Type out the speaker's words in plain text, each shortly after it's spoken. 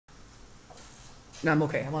No, I'm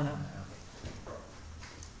okay. I'm on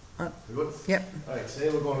now. We good? Yep. Alright,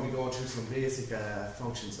 today we're going to be going through some basic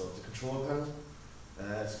functions of the control panel.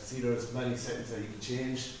 As you can see, there's many settings that you can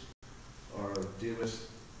change or deal with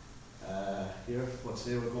here. But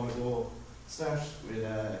today we're going to go start with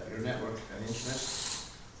your network and internet.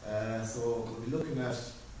 So we'll be looking at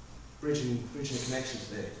bridging a connection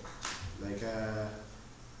today. Like,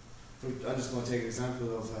 I'm just going to take an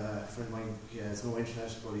example of a friend of mine. He has no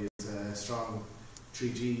internet, but he has a strong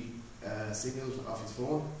 3G signal off his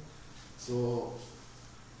phone. So,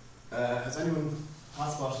 has anyone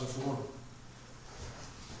hotspotted a phone?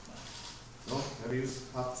 No? Have you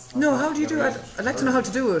used hotspot? No, how do you do it? I'd like to know how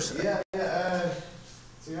to do it. So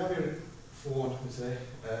you have your phone, we say.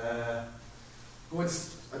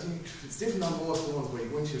 I think it's different on most phones, where you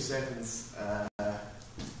go into your settings,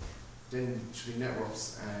 then it should be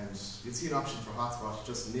networks, and you'll see an option for hotspot.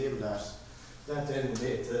 Just enable that. That then will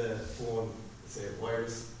make the phone, say,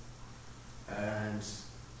 wireless. And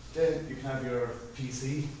then you can have your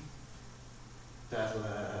PC that'll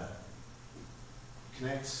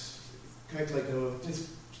connect like this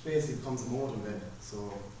basically becomes a modem then.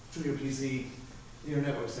 So through your PC, in your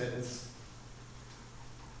network settings,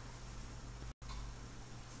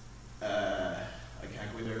 I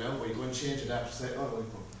can't go in there now, but you go and change it after settings,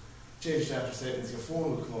 your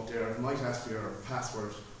phone will come up there. It might ask for your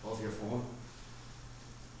password of your phone.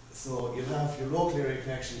 So you'll have your local area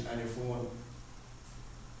connection and your phone,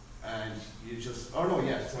 and you just, for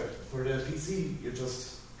the PC, you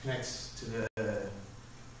just connect to the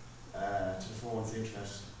phone's internet,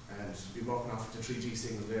 and be working off the 3G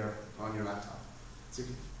signal there on your laptop. So you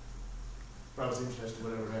can browse the internet or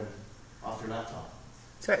whatever then off your laptop.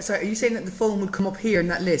 So are you saying that the phone would come up here in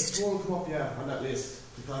that list? The phone will come up, yeah, on that list,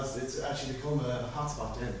 because it's actually become a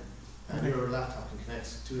hotspot then, and your laptop can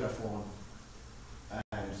connect to that phone.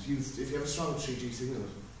 And if you have a strong 3G signal,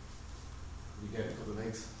 you get a couple of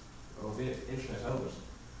megs of internet out of it.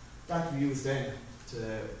 That can be used then to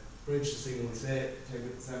bridge the signal. Say, take an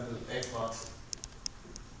example, Xbox.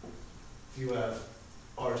 If you have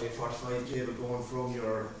RJ45 cable going from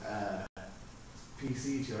your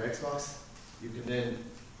PC to your Xbox, you can then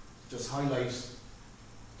just highlight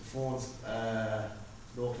the phone's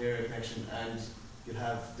local area connection, and you'll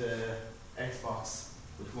have the Xbox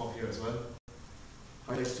will come up here as well.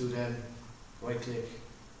 Highlight to then, right click,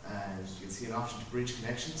 and you can see an option to bridge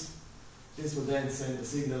connections. This will then send the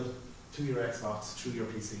signal to your Xbox through your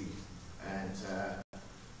PC, and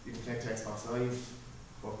you can connect to Xbox Live,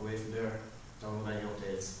 walk away from there, download any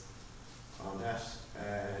updates on that,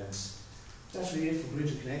 and that's really it for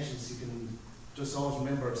bridging connections. You can just always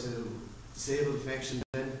remember to disable the connection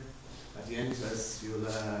then at the end, as you'll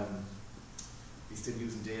be still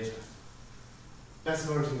using data. That's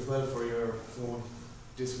another thing as well for your phone.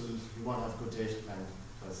 You want to have a good data plan,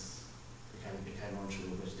 because it can run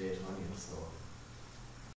through a bit of data on you. So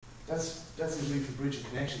that's usually for bridging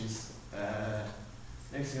connections.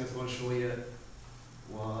 Next thing I was going to show you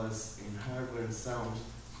was in hardware and sound,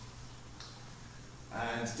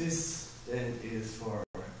 and this then is for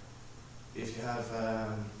if you have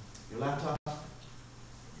your laptop,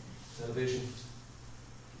 television,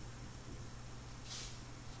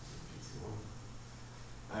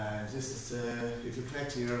 and this is if you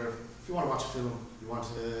connect to if you want to watch a film, you want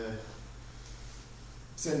to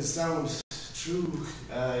send the sound through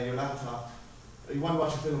your laptop. You want to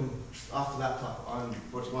watch a film off the laptop,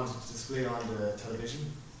 but you want it to display on the television.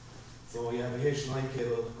 So you have a HDMI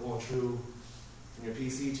cable going through from your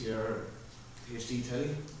PC to your HD telly.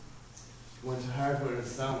 You go into hardware and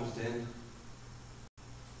sound then,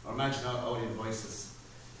 or imagine audio devices.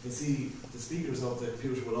 You can see the speakers of the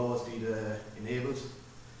computer will always be enabled,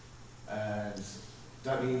 and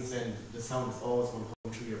that means then the sound is always going to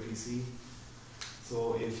come through your PC.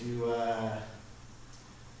 So if you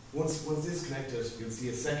once this is connected, you'll see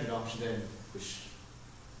a second option then, which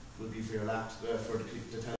will be for your for the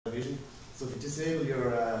television. So if you disable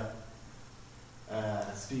your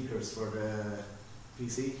speakers for the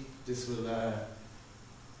PC, this will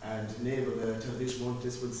and enable the television one.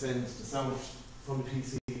 This will send the sound from the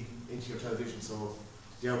PC into your television, so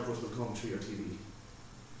the output will come through your TV.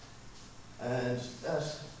 And that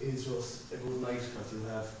is just a good night, because you'll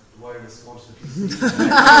have the wireless going to the PC.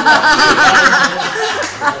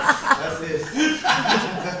 That's it.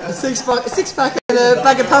 A six-pack and a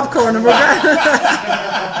bag of popcorn, and we're going.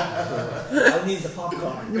 I need the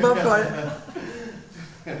popcorn. The popcorn.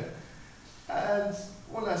 And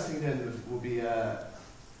one last thing then will be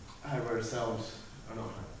hardware sound, or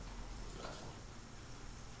not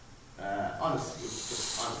honest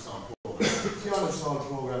sound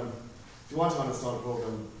program. If you want to uninstall a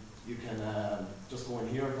program, you can just go in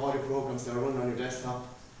here, all your programs that are running on your desktop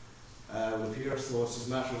will appear, so it's just a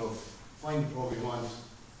matter of finding the program you want,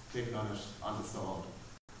 clicking on it, uninstall.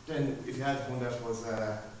 Then if you had one that was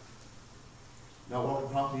not working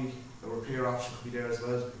properly, the repair option could be there as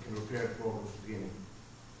well. You can repair the program from the beginning.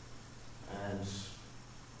 And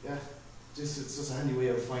yeah, it's just a handy way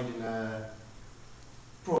of finding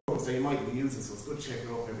programs that you might be using, so it's good to check it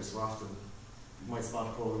out every so often. You might spot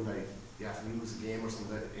a program that you have to use a game or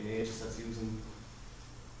something in ages that's using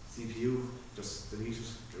CPU, just delete it,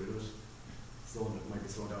 get rid of it. So it might be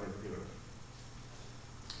slowing down your computer.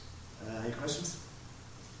 Any questions?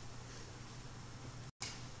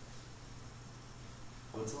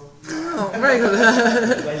 Oh, very good.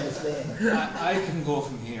 I can go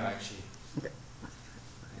from here actually. Okay.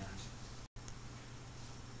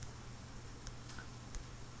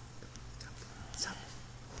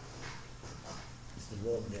 It's the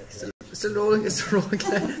road there. Still rolling, it's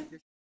rolling.